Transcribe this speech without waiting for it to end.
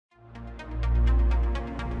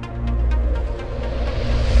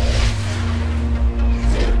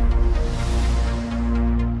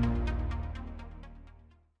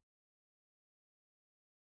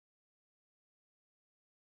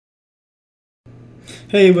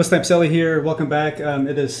Hey, WheelSnipeSelly here. Welcome back.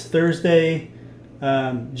 It is Thursday,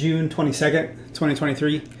 June 22nd,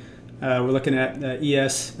 2023. We're looking at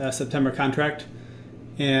ES September contract.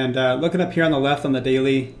 And looking up here on the left on the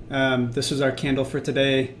daily, this was our candle for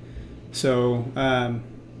today. So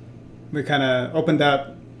we kind of opened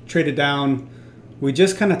up, traded down. We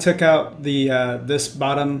just kind of took out the this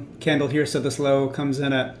bottom candle here. So this low comes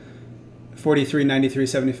in at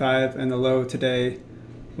 43.9375, and the low today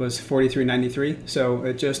was 43.93, so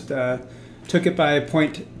it just took it by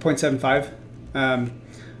 0.75.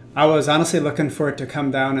 I was honestly looking for it to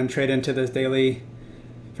come down and trade into this daily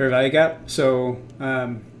fair value gap, so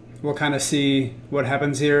we'll kind of see what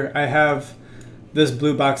happens here. I have this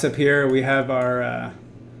blue box up here. We have our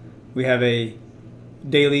we have a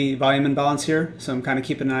daily volume imbalance here, so I'm kind of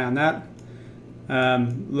keeping an eye on that.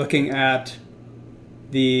 Looking at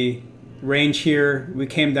the range here, we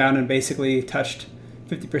came down and basically touched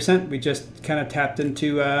 50%. We just kind of tapped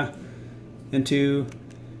into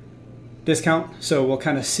discount, so we'll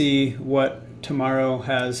kind of see what tomorrow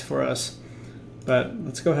has for us. But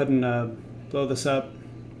let's go ahead and blow this up.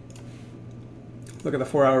 Look at the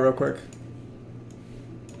 4-hour real quick.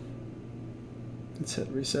 Let's hit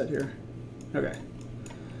reset here. Okay,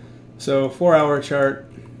 so 4-hour chart.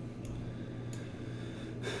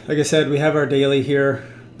 Like I said, we have our daily here.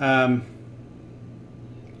 I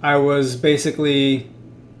was basically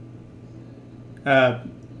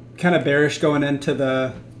kind of bearish going into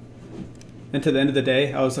the end of the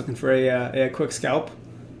day. I was looking for a quick scalp,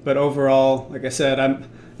 but overall, like I said,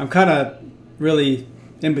 I'm kind of really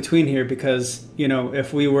in between here, because you know,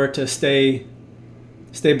 if we were to stay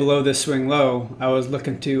below this swing low, I was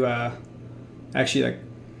looking to actually like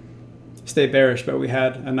stay bearish, but we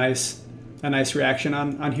had a nice reaction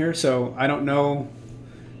on here. So I don't know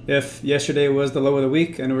if yesterday was the low of the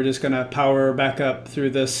week and we're just gonna power back up through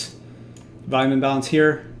this volume imbalance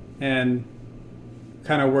here and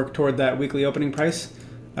kind of work toward that weekly opening price.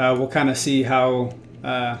 We'll kind of see how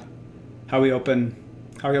we open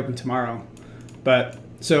tomorrow. But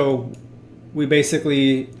so we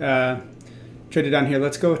basically traded down here.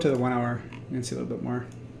 Let's go to the 1 hour. You can see a little bit more.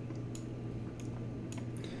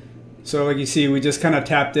 So like you see, we just kind of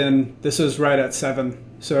tapped in. This was right at 7.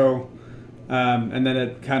 So and then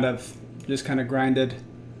it kind of just grinded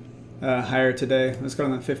higher today. Let's go on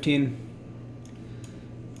the 15.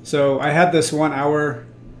 So I had this 1 hour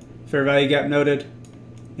fair value gap noted,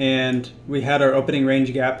 and we had our opening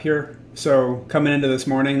range gap here. So coming into this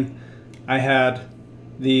morning, I had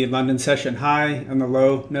the London session high and the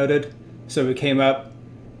low noted. So we came up,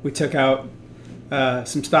 we took out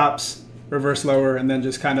some stops, reversed lower, and then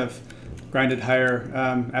just kind of grinded higher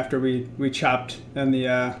after we chopped in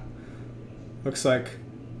the looks like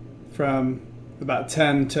from about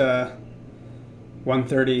 10 to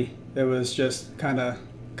 1:30. It was just kind of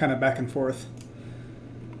back and forth.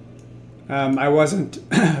 I wasn't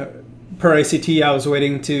per ACT. I was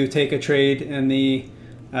waiting to take a trade in the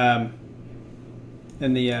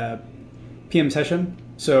PM session,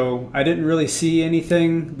 so I didn't really see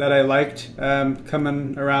anything that I liked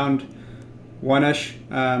coming around 1-ish.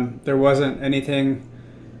 There wasn't anything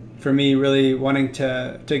for me really wanting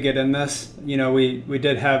to get in this. You know, we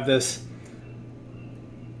did have this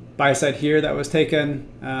buy side here that was taken.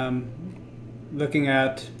 Looking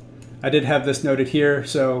at, I did have this noted here.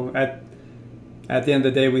 So at the end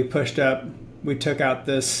of the day, we pushed up. We took out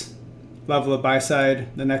this level of buy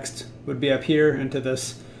side. The next would be up here into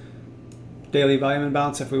this daily volume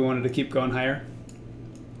imbalance if we wanted to keep going higher.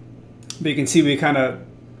 But you can see we kind of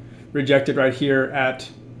rejected right here at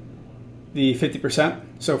the 50%.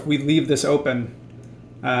 So if we leave this open,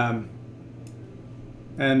 and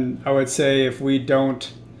I would say if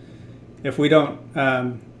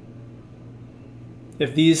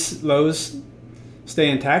these lows stay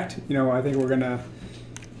intact, you know, I think we're gonna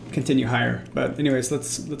continue higher. But anyways,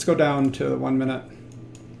 let's go down to the 1 minute.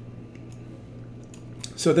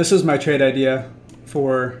 So this is my trade idea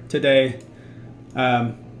for today.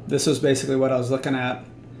 This was basically what I was looking at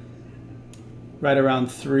right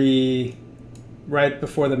around 3, right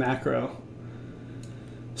before the macro.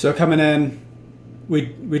 So coming in,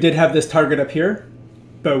 we did have this target up here,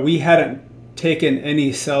 but we hadn't taken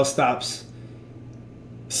any sell stops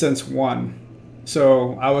since 1.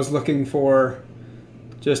 So I was looking for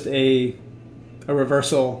just a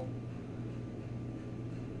reversal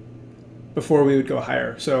before we would go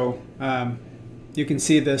higher. So you can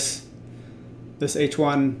see this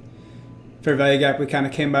H1 fair value gap. We kind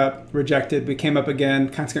of came up, rejected, we came up again,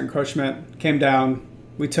 constant encroachment, came down,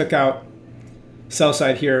 we took out sell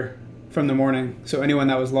side here from the morning. So anyone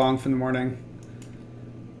that was long from the morning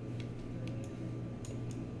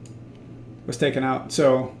was taken out.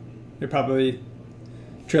 So they probably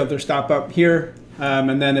trailed their stop up here,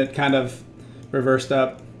 and then it kind of reversed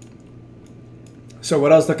up. So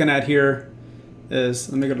what I was looking at here is,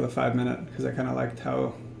 let me go to the 5 minute because I kind of liked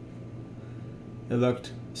how it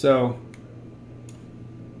looked. So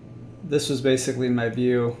this was basically my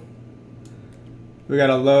view. We got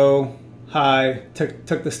a low, high,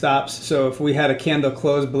 took the stops. So if we had a candle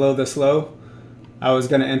close below this low, I was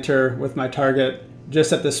going to enter with my target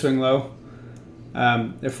just at the swing low.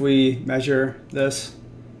 If we measure this,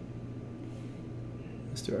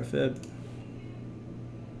 let's do our fib.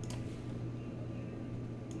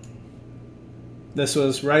 This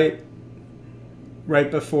was right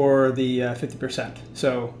before the 50%.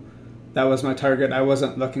 So that was my target. I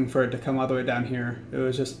wasn't looking for it to come all the way down here. It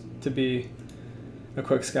was just to be a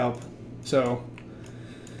quick scalp. So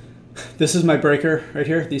this is my breaker right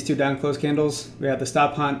here, these two down close candles. We had the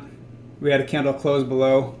stop hunt, we had a candle close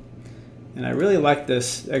below, and I really like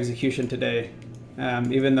this execution today.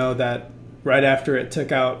 Even though that right after it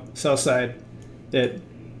took out sell side, it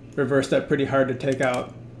reversed up pretty hard to take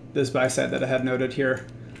out this buy side that I had noted here.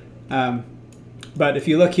 But if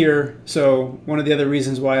you look here, so one of the other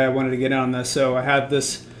reasons why I wanted to get in on this, so I had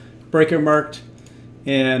this breaker marked,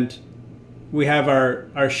 and we have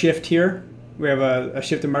our shift here. We have a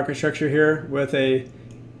shift in market structure here with a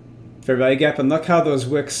fair value gap, and look how those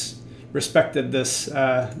wicks respected this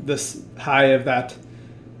this high of that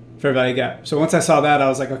fair value gap. So once I saw that, I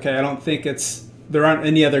was like, okay, I don't think there aren't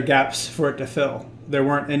any other gaps for it to fill. There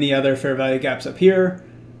weren't any other fair value gaps up here.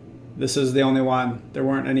 This is the only one. There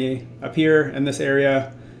weren't any up here in this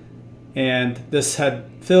area, and this had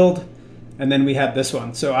filled, and then we had this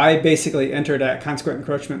one. So I basically entered at consequent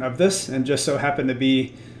encroachment of this, and just so happened to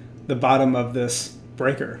be the bottom of this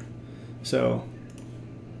breaker. So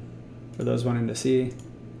for those wanting to see,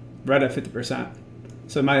 right at 50%.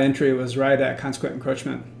 So my entry was right at consequent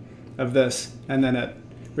encroachment of this, and then it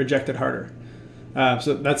rejected harder.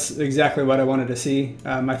 So that's exactly what I wanted to see.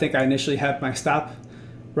 I think I initially had my stop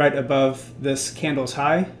right above this candle's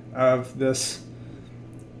high of this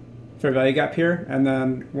fair value gap here, and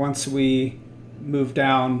then once we moved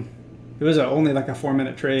down, it was only like a 4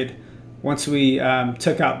 minute trade. Once we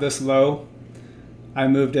took out this low, I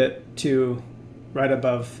moved it to right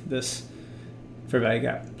above this fair value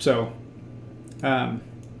gap. So and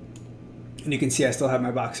you can see I still have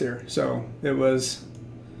my box here. So it was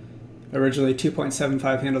originally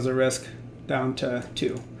 2.75 handles of risk down to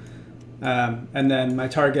 2. And then my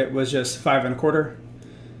target was just 5 1/4.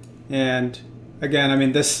 And again, I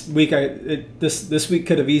mean, this week this week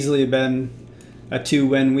could have easily been a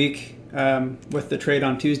 2-win week with the trade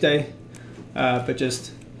on Tuesday, but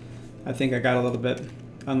just I think I got a little bit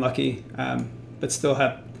unlucky, but still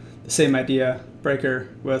had the same idea, breaker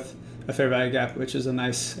with a fair value gap, which is a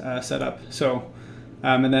nice setup. So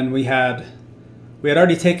and then we had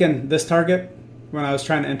already taken this target when I was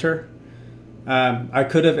trying to enter. I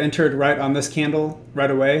could have entered right on this candle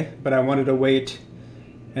right away, but I wanted to wait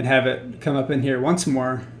and have it come up in here once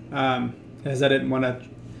more, as I didn't want to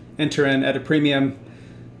enter in at a premium.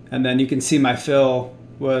 And then you can see my fill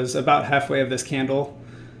was about halfway of this candle.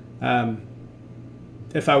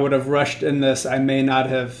 If I would have rushed in this, I may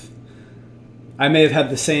have had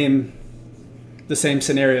the same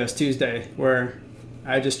scenario as Tuesday, where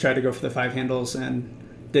I just tried to go for the 5 handles and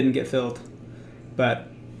didn't get filled. But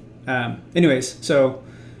anyways, so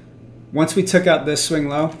once we took out this swing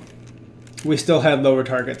low, we still had lower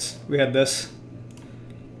targets. We had this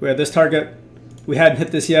target. We hadn't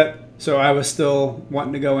hit this yet, so I was still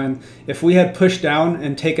wanting to go in. If we had pushed down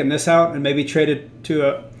and taken this out and maybe traded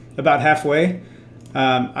to about halfway,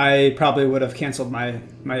 I probably would have canceled my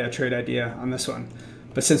trade idea on this one.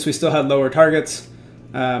 But since we still had lower targets,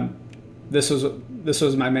 this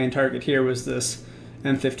was my main target here, was this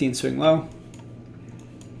M15 swing low.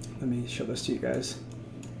 Let me show this to you guys.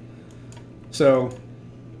 So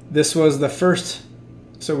this was the first,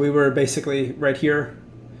 so we were basically right here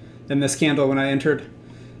in this candle when I entered,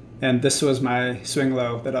 and this was my swing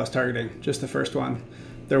low that I was targeting, just the first one.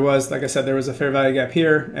 There was, like I said, there was a fair value gap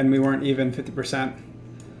here, and we weren't even 50%.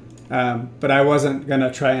 But I wasn't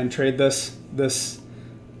gonna try and trade this. This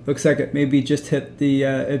looks like it maybe just hit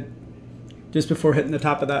the, just before hitting the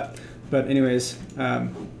top of that. But anyways,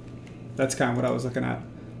 that's kind of what I was looking at.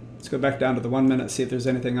 Let's go back down to the 1 minute, see if there's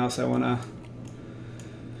anything else I want to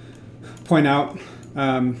point out.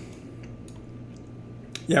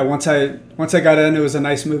 Yeah, once I got in, it was a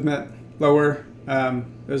nice movement lower. I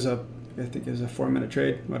think it was a 4 minute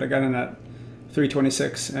trade, but I got in at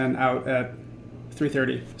 326 and out at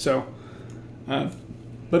 330. So,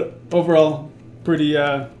 but overall, pretty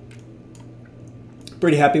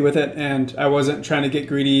pretty happy with it, and I wasn't trying to get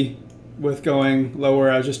greedy with going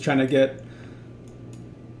lower. I was just trying to get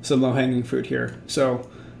some low-hanging fruit here. So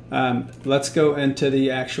let's go into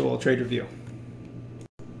the actual trade review.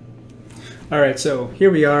 All right, so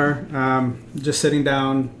here we are, just sitting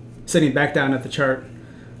back down at the chart.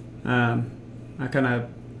 I kind of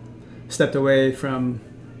stepped away from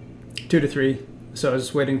 2 to 3, so I was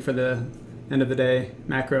just waiting for the end of the day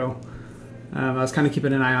macro. I was kind of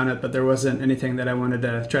keeping an eye on it, but there wasn't anything that I wanted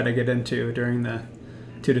to try to get into during the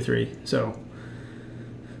 2 to 3. So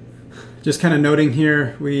just kind of noting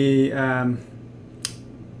here, we had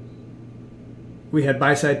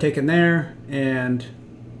buy side taken there, and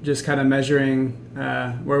just kind of measuring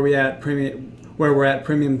where we're at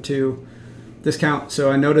premium to discount.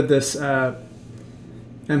 So I noted this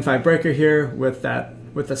M5 breaker here with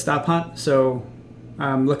the stop hunt. So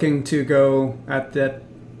I'm looking to go at that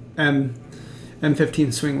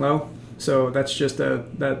M15 swing low. So that's just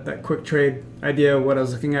that quick trade idea of what I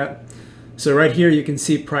was looking at. So right here you can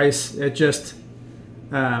see price. It just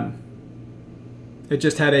had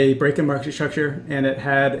a break in market structure, and it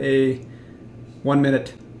had a 1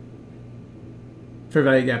 minute fair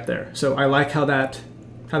value gap there. So I like how that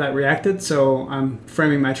reacted. So I'm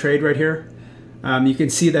framing my trade right here. You can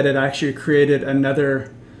see that it actually created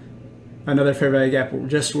another fair value gap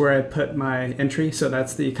just where I put my entry. So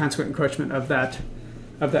that's the consequent encroachment of that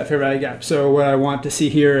fair value gap. So what I want to see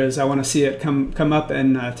here is I want to see it come up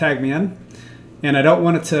and tag me in, and I don't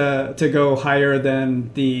want it to go higher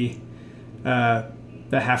than the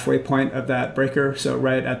halfway point of that breaker. So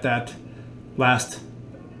right at that last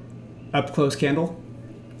up close candle.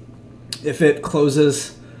 If it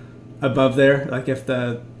closes above there, like if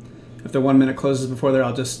the 1 minute closes before there,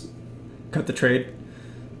 I'll just cut the trade.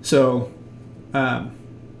 So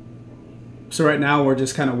so right now we're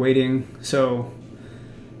just kind of waiting. So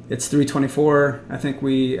it's 324. I think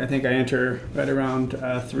I enter right around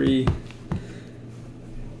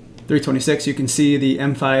 326. You can see the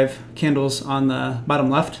M5 candles on the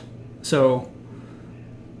bottom left. So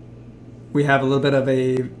we have a little bit of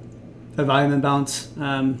a volume imbalance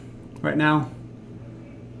right now,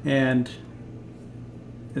 and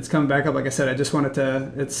it's coming back up. Like I said, I just wanted to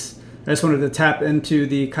tap into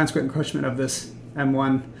the consequent encroachment of this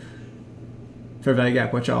M1 fair value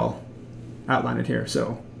gap, which I'll outline it here.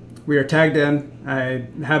 So we are tagged in. I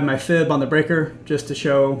have my fib on the breaker just to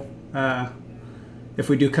show if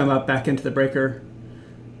we do come up back into the breaker.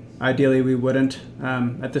 Ideally we wouldn't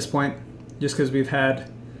at this point, just because we've had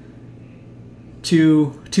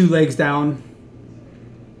two legs down.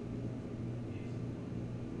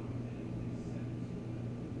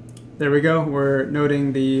 There we go. We're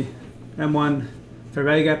noting the M1 fair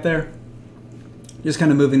value gap there. Just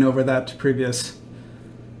kind of moving over that previous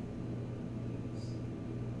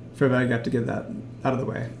fair value gap to get that out of the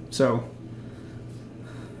way. So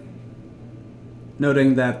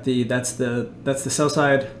noting that that's the sell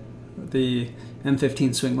side, the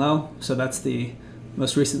M15 swing low. So that's the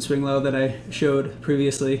most recent swing low that I showed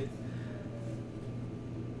previously,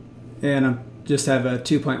 and I just have a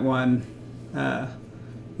 2.1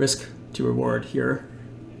 risk to reward here.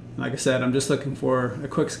 Like I said, I'm just looking for a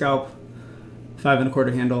quick scalp, 5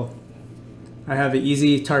 1/4 handle. I have an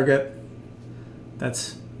easy target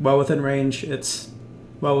that's well within range. It's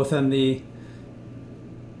well within the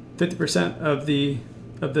 50% of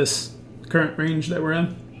this current range that we're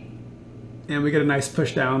in, and we get a nice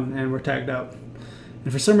push down, and we're tagged out.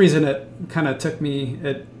 And for some reason, it kind of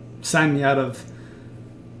it signed me out of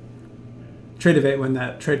Trade when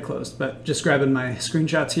that trade closed. But just grabbing my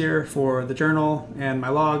screenshots here for the journal and my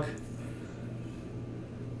log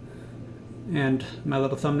and my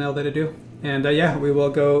little thumbnail that I do. And yeah, we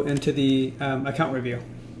will go into the account review.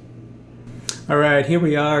 All right, here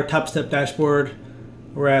we are, TopStep Dashboard.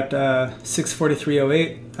 We're at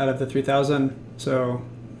 643.08 out of the 3,000. So like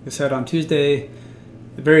I said, on Tuesday,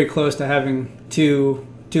 very close to having two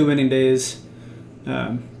winning days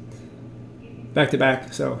back to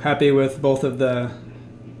back. So happy with both of the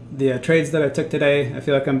trades that I took today. I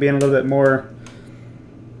feel like I'm being a little bit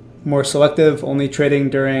more selective, only trading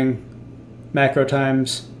during macro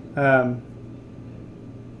times.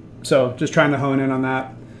 So just trying to hone in on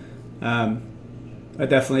that. I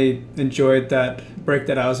definitely enjoyed that break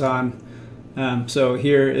that I was on. So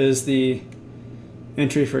here is the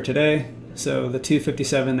entry for today. So the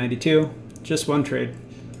 257.92, just one trade,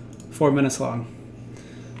 4 minutes long.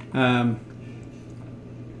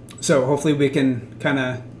 So hopefully we can kind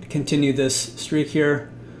of continue this streak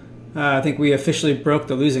here. I think we officially broke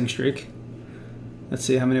the losing streak. Let's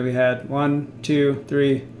see how many we had. 1, 2,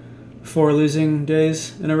 3, 4 losing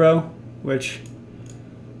days in a row, which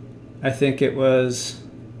I think it was,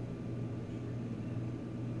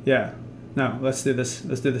 yeah, no, let's do this.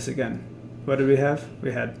 Let's do this again. What did we have?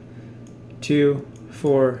 We had 2,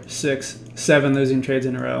 4, 6, 7 losing trades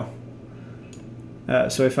in a row.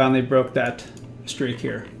 So we finally broke that streak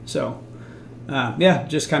here. So yeah,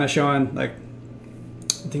 just kind of showing, like,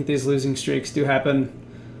 I think these losing streaks do happen.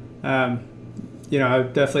 You know,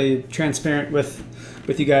 I'm definitely transparent with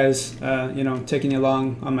you guys, you know, taking you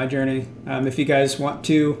along on my journey. If you guys want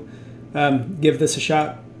to give this a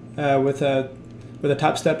shot with a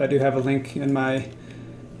TopStep, I do have a link in my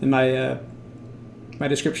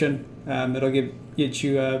description. It'll get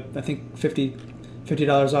you I think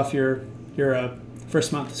 $50 off your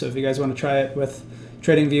first month. So if you guys want to try it with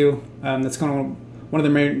TradingView, that's kind of one of the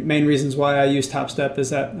main reasons why I use TopStep, is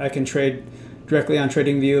that I can trade directly on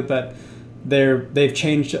TradingView, but they've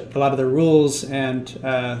changed a lot of the rules, and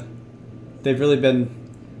they've really been,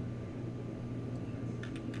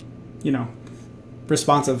 you know,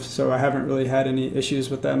 responsive. So I haven't really had any issues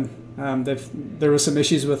with them. There was some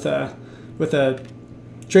issues with a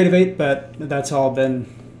Trade-Evade, but that's all been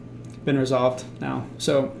resolved now.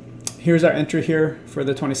 So here's our entry here for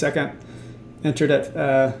the 22nd. Entered at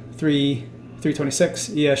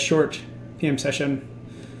 3:26 ES short PM session.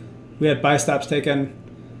 We had buy stops taken.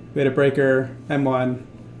 We had a breaker, M1,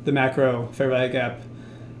 the macro, fair value gap.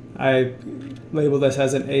 I labeled this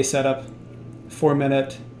as an A setup, 4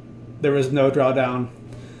 minute. There was no drawdown.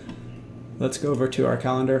 Let's go over to our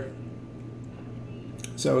calendar.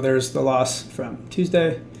 So there's the loss from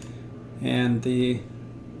Tuesday and the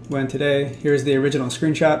win today. Here's the original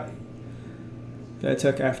screenshot that I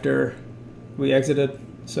took after we exited.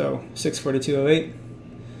 So 6:42:08.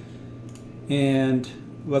 And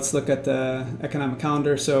let's look at the economic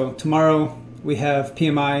calendar. So tomorrow we have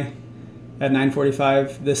PMI at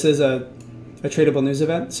 9:45. This is a tradable news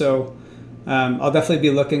event, so I'll definitely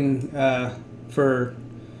be looking for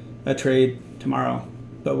a trade tomorrow,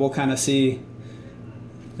 but we'll kind of see.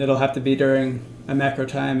 It'll have to be during a macro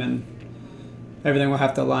time, and everything will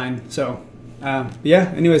have to align. So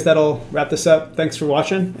yeah, anyways, that'll wrap this up. Thanks for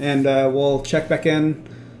watching, and we'll check back in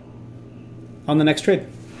on the next trade.